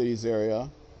Twin Cities area,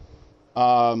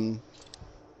 and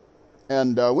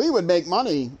we would make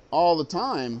money all the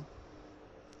time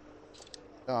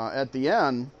at the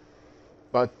end.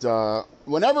 But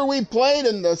whenever we played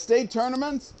in the state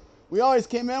tournaments, we always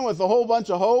came in with a whole bunch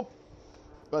of hope.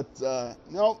 But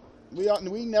nope,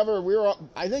 we never. We were.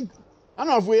 I don't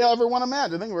know if we ever won a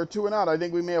match. I think we were 2-0. I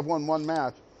think we may have won one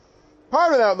match.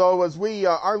 Part of that though was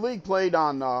our league played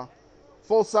on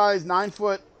full-size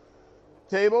 9-foot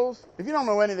tables. If you don't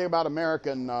know anything about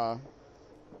American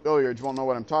billiards, you won't know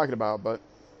what I'm talking about. But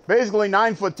basically,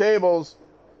 9-foot tables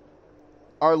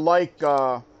are like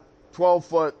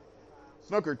 12-foot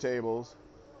snooker tables.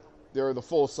 They're the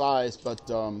full size, but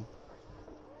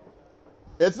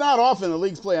it's not often the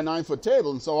leagues play a 9-foot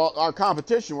table, and so our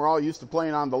competition, we're all used to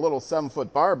playing on the little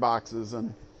 7-foot bar boxes,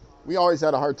 and we always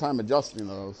had a hard time adjusting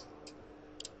those.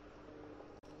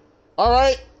 All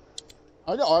right,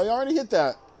 I already hit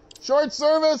that. Short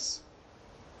service.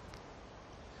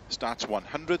 Starts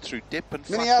 100 through dip and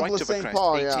flat Minneapolis, right over St. crest,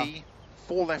 Paul, 80, yeah.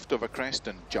 4 left over crest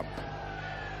and jump.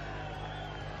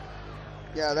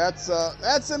 Yeah, that's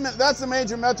a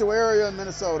major metro area in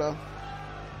Minnesota.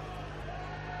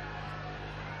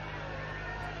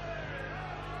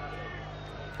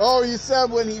 Oh, you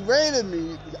said when he rated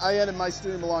me, I ended my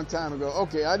stream a long time ago.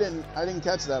 Okay, I didn't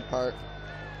catch that part.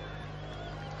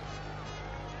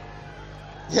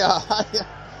 Yeah,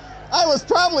 I was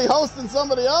probably hosting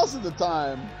somebody else at the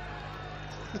time.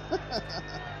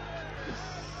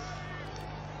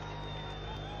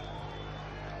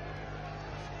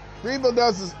 Grebo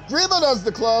does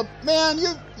the club. Man,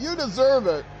 you deserve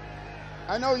it.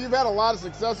 I know you've had a lot of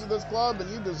success with this club, and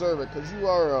you deserve it because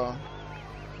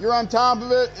you're on top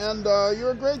of it, and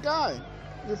you're a great guy.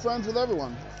 You're friends with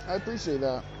everyone. I appreciate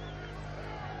that.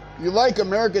 You like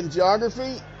American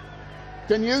geography?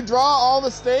 Can you draw all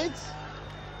the states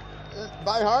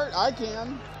by heart? I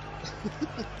can.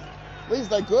 At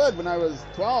least I could when I was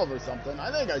 12 or something.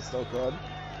 I think I still could.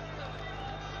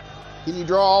 Can you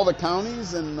draw all the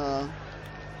counties in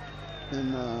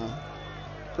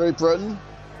Great Britain?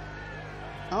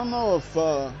 I don't know if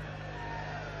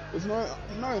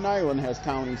Northern Ireland has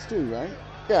counties too, right?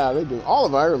 Yeah, they do. All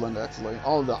of Ireland, actually.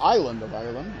 All of the island of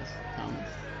Ireland has counties,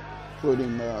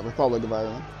 including the Republic of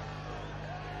Ireland.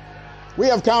 We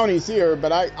have counties here,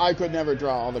 but I could never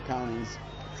draw all the counties.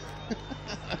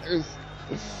 There's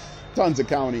tons of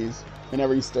counties in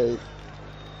every state.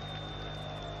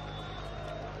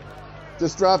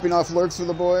 Just dropping off lurks for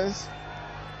the boys.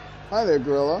 Hi there,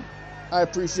 Gorilla. I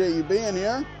appreciate you being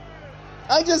here.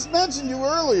 I just mentioned you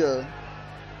earlier.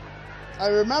 I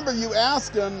remember you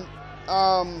asking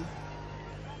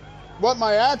what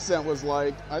my accent was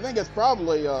like. I think it's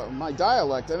probably my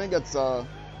dialect. I think it's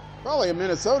probably a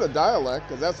Minnesota dialect,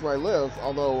 because that's where I live.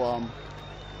 Although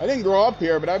I didn't grow up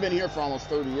here, but I've been here for almost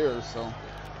 30 years, so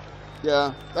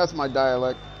yeah, that's my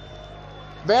dialect.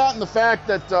 That and the fact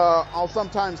that I'll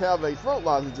sometimes have a throat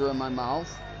lozenger in my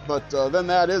mouth, but then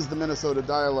that is the Minnesota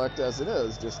dialect as it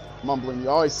is, just mumbling. You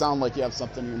always sound like you have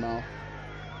something in your mouth.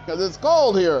 Because it's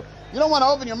cold here. You don't want to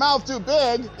open your mouth too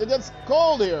big. It gets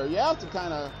cold here. You have to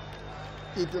kind of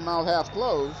keep your mouth half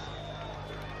closed.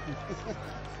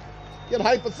 Get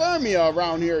hypothermia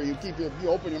around here. You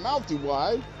open your mouth too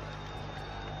wide.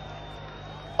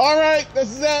 All right,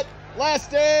 this is it. Last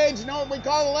stage. You know what we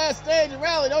call the last stage of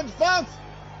rally, don't you, folks?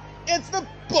 It's the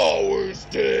power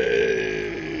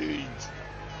stage.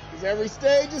 Because every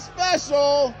stage is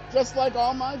special, just like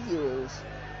all my viewers.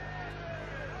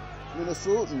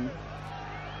 Minnesotan.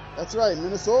 That's right,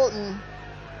 Minnesotan.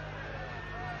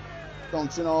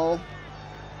 Don't you know?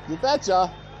 You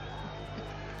betcha.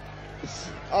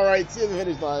 All right, see you at the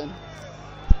finish line.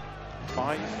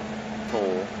 5,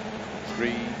 4,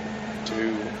 3,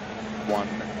 2, 1,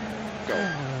 go.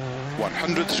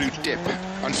 100 through dip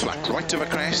and flat right of a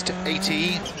crest,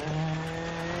 80.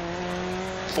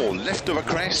 4 left of a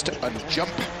crest and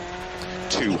jump,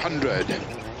 200.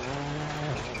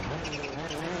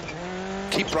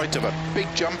 Keep right of a big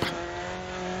jump,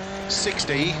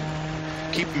 60.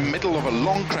 Keep middle of a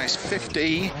long crest,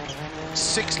 50.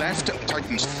 6 left,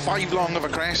 tightens 5 long of a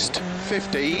crest,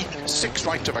 50. 6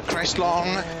 right of a crest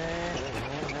long.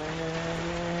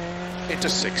 Into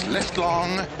 6 left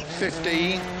long,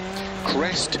 50.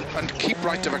 Crest and keep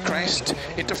right of a crest.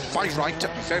 Into 5 right,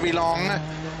 very long,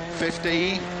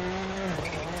 50.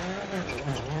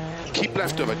 Keep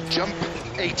left of a jump,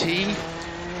 80.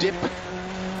 Dip.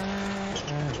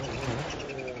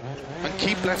 And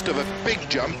keep left of a big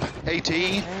jump,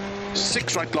 80.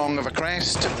 6 right long of a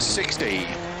crest, 60.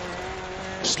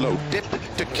 Slow dip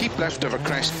to keep left of a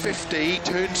crest, 50.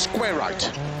 Turn square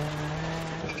right.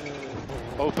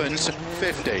 Opens,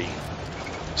 50.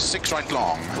 6 right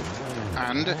long.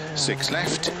 And 6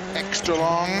 left, extra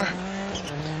long.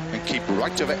 And keep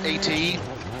right of 80.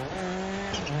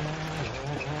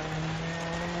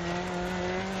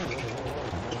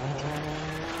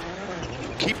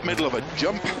 Keep middle of a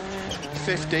jump,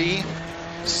 50.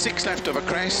 6 left of a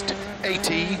crest,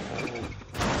 80.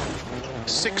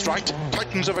 6 right,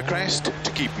 tightens of a crest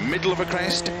to keep middle of a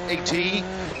crest, 80.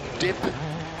 Dip.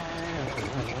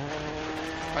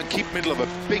 And keep middle of a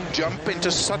big jump into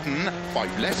sudden,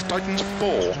 5 left, tightens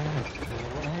 4.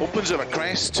 Opens of a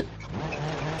crest,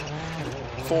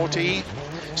 40.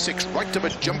 6 right of a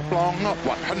jump long,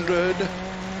 100.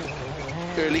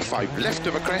 Early 5 left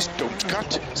of a crest, don't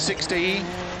cut, 60.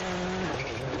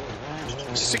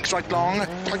 6 right long,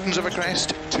 tightens of a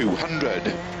crest,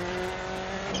 200.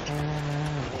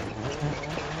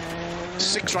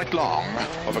 6 right long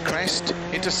of a crest,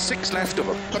 into 6 left of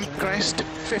a bump crest,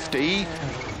 50.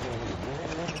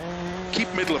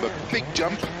 Keep middle of a big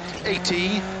jump,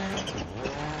 80.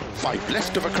 5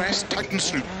 left of a crest, tightens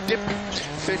through dip,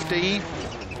 50.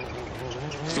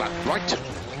 Flat right,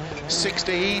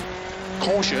 60.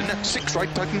 Caution, 6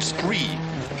 right, tightens 3.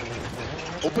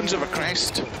 Opens of a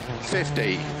crest,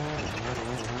 50.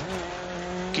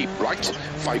 Keep right,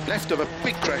 5 left of a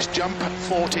big crest jump,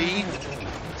 40.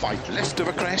 5 left of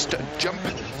a crest jump,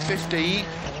 50.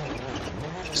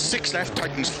 6 left,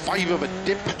 tightens 5 of a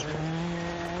dip.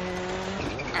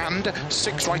 And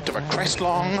 6 right of a crest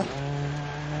long.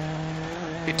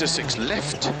 Into 6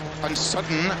 left and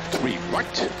sudden 3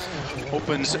 right.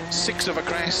 Opens 6 of a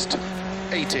crest,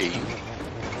 80.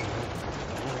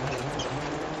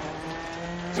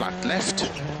 Flat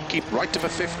left, keep right of a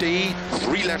 50,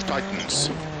 3 left tightens.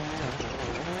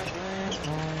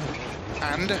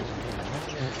 And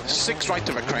 6 right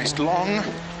of a crest long,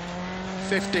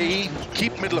 50,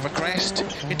 keep middle of a crest,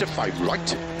 into 5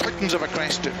 right, tightens of a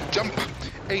crest, jump,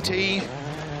 80.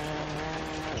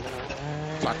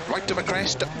 Flat right of a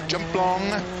crest, jump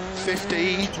long,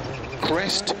 50.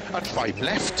 Crest and 5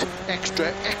 left,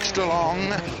 extra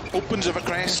long, opens of a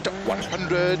crest,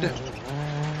 100.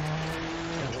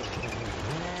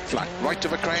 Flat right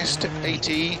of a crest,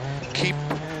 80, keep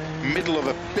middle of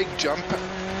a big jump,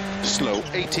 slow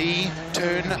 80,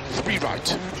 turn 3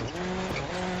 right.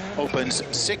 Opens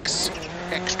 6,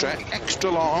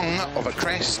 extra long of a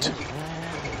crest,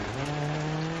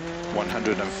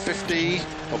 150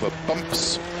 over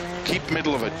bumps, keep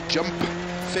middle of a jump,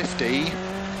 50.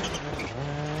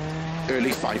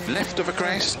 Early 5 left of a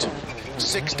crest,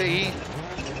 60.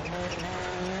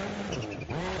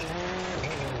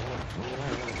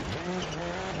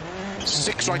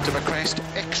 6 right of a crest,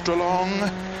 extra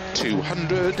long,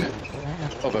 200.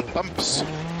 Over bumps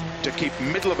to keep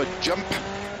middle of a jump,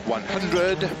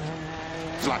 100.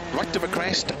 flat right of a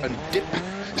crest and dip,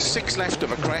 6 left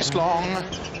of a crest long,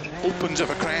 opens of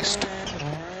a crest,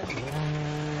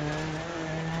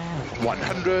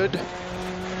 100,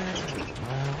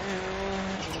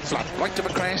 flat right of a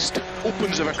crest,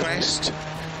 opens of a crest,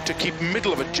 to keep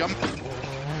middle of a jump,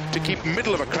 to keep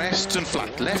middle of a crest and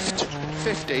flat left,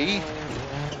 50,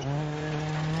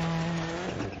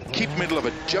 keep middle of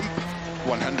a jump,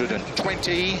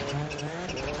 120,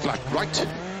 flat right,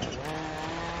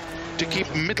 to keep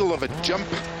middle of a jump,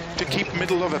 to keep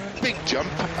middle of a big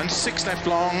jump, and 6 left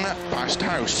long, past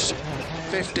house,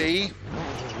 50,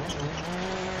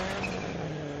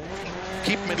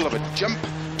 keep middle of a jump,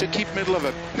 to keep middle of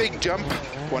a big jump,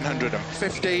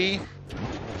 150,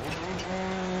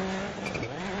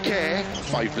 care,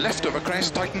 5 left of a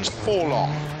crest, tightens 4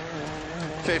 long,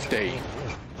 50,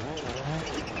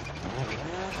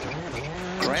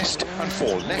 crest and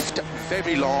 4 left,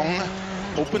 very long,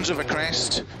 opens of a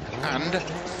crest, and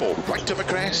 4 right of a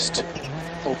crest,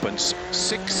 opens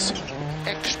 6,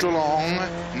 extra long,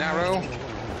 narrow,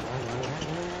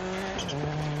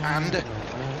 and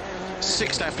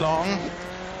 6 left long,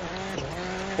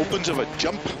 opens of a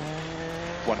jump,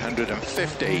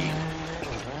 150,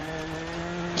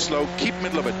 slow, keep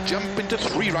middle of a jump into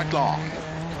 3 right long,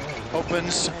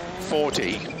 opens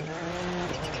 40,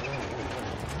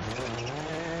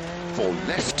 4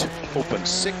 left, open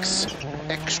 6,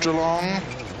 extra long,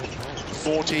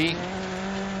 40,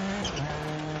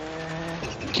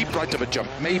 keep right of a jump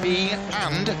maybe,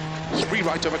 and 3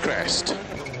 right of a crest,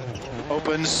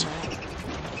 opens,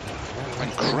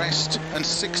 and crest, and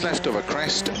 6 left of a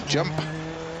crest, jump,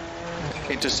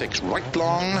 into 6 right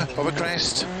long of a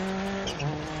crest,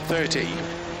 30,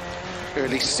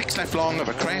 early 6 left long of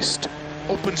a crest,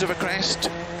 opens of a crest,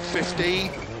 50,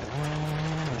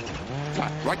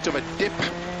 flat right of a dip,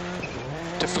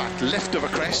 to flat left of a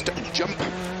crest, jump,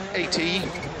 80,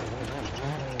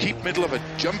 keep middle of a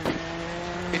jump,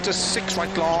 into 6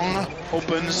 right long,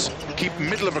 opens, keep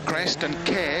middle of a crest and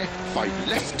care, 5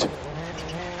 left,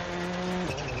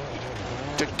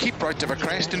 to keep right of a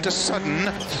crest into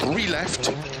sudden, 3 left,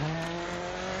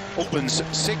 opens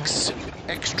 6,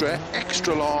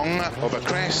 extra long of a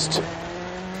crest,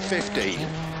 50,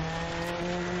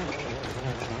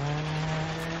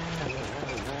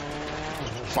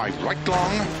 five right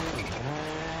long,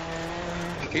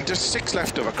 into 6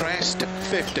 left of a crest,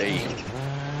 50,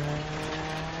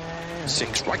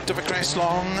 6 right of a crest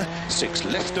long, 6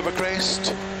 left of a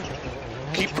crest,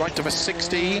 keep right of a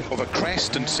 60 of a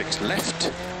crest and 6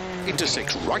 left, into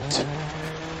 6 right,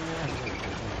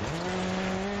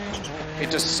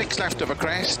 into 6 left of a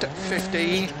crest,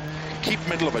 50, keep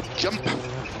middle of a jump,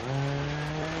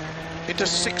 into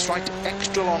 6 right,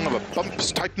 extra long of a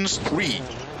bumps, tightens 3,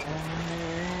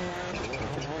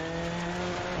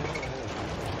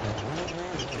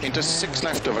 into 6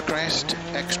 left of a crest,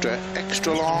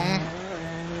 extra long,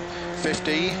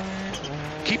 50,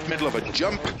 keep middle of a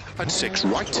jump, and 6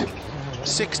 right,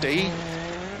 60,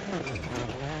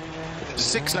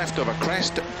 6 left of a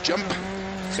crest, jump,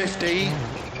 50,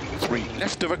 3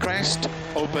 left of a crest,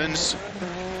 opens,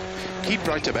 keep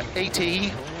right of a 80,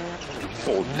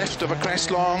 4 left of a crest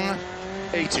long,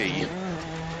 80,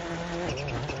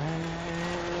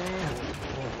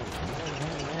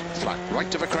 flat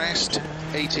right of a crest,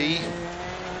 80,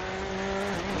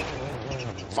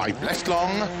 5 left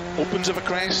long, opens of a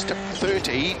crest,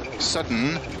 30,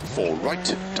 sudden, 4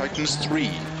 right, tightens 3,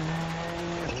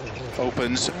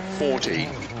 opens 40,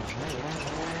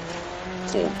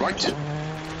 4 right,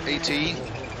 80,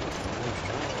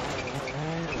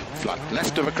 flat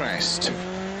left of a crest,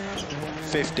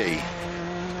 50,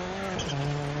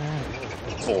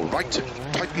 4 right,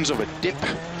 tightens of a dip,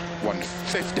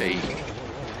 150,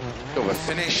 over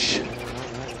finish,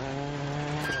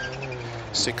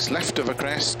 6 left of a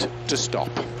crest to stop.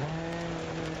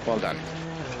 Well done.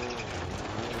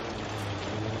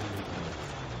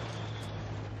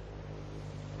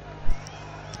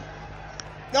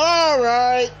 All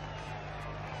right.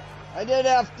 I did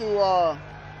have to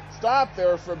stop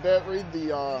there for a bit, read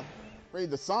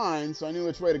the sign, so I knew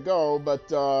which way to go.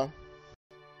 But other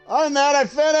than that, I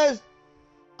finished.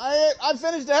 I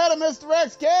finished ahead of Mr.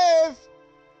 X Cave.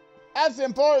 That's the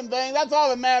important thing. That's all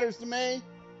that matters to me.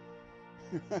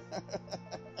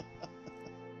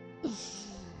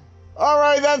 All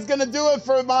right, that's gonna do it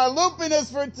for my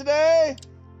loopiness for today.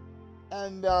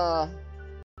 And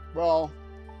well,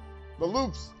 the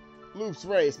Loopz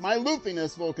race. My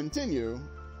loopiness will continue.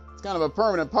 It's kind of a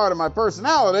permanent part of my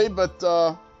personality, but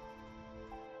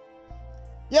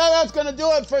yeah, that's gonna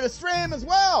do it for the stream as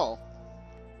well.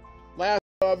 Last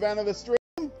event of the stream.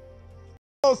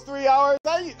 almost 3 hours.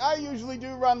 I usually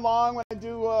do run long when I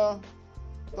do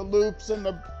the Loopz and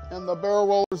the barrel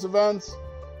rollers events,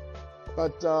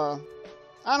 but I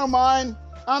don't mind.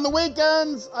 On the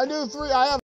weekends, I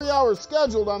have 3 hours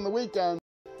scheduled on the weekend.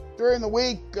 During the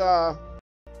week,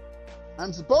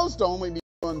 I'm supposed to only be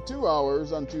doing 2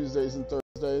 hours on Tuesdays and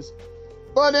Thursdays,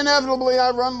 but inevitably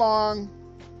I run long.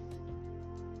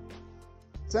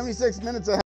 76 minutes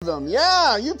ahead of him.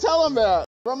 Yeah, you tell him that.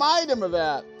 Remind him of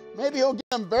that. Maybe he'll get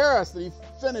embarrassed that he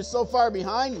finished so far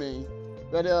behind me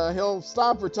that he'll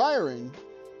stop retiring.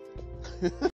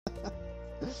 I'm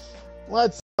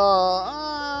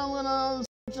gonna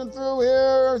searching through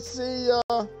here, see,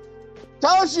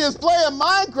 Toshi is playing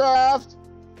Minecraft.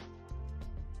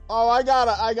 Oh, I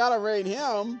gotta raid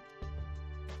him.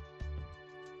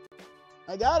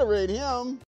 I gotta raid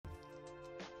him.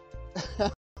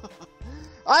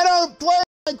 I don't play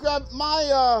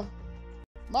Minecraft.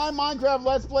 My Minecraft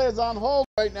Let's Play is on hold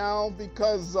right now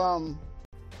because of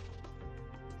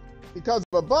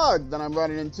a bug that I'm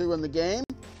running into in the game.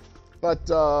 But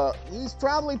he's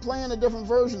probably playing a different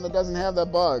version that doesn't have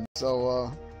that bug.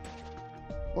 So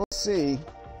we'll see.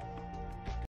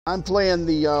 I'm playing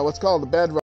the what's called the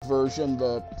Bedrock version,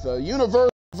 the universal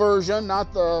version,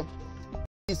 not the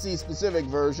PC specific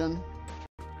version.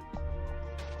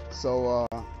 So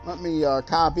let me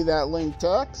copy that link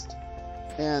text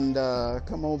and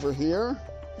come over here,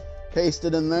 paste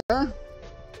it in there.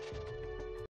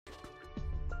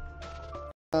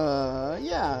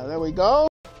 Yeah, there we go.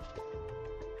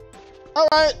 All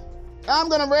right, I'm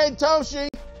gonna raid Toshi.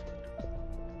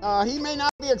 He may not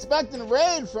be expecting a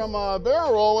raid from a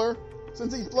barrel roller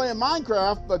since he's playing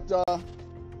Minecraft, but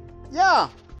yeah,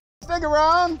 stick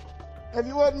around if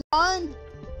you wouldn't mind.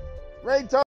 Raid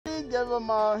Toshi, give him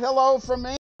a hello from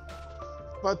me.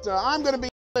 But I'm gonna be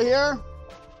out of here.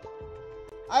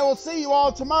 I will see you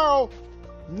all tomorrow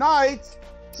night,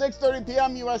 6:30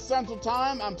 p.m. U.S. Central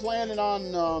Time. I'm planning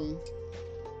on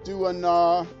doing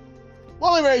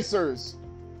Woolly Racers.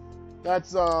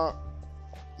 That's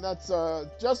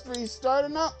just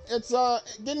restarting up. It's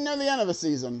getting near the end of the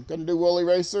season. Gonna do Woolly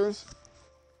Racers.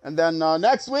 And then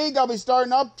next week I'll be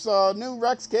starting up a new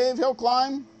Rex Cave Hill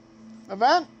Climb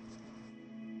event.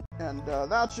 And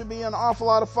that should be an awful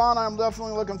lot of fun. I'm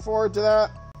definitely looking forward to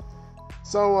that.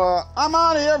 So I'm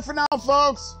out of here for now,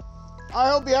 folks. I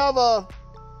hope you have a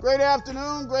great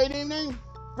afternoon, great evening,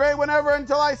 great whenever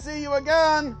until I see you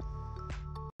again.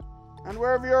 And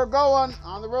wherever you're going,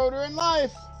 on the road or in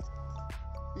life,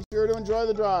 be sure to enjoy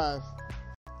the drive.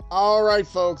 All right,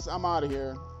 folks, I'm out of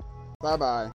here.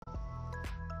 Bye-bye.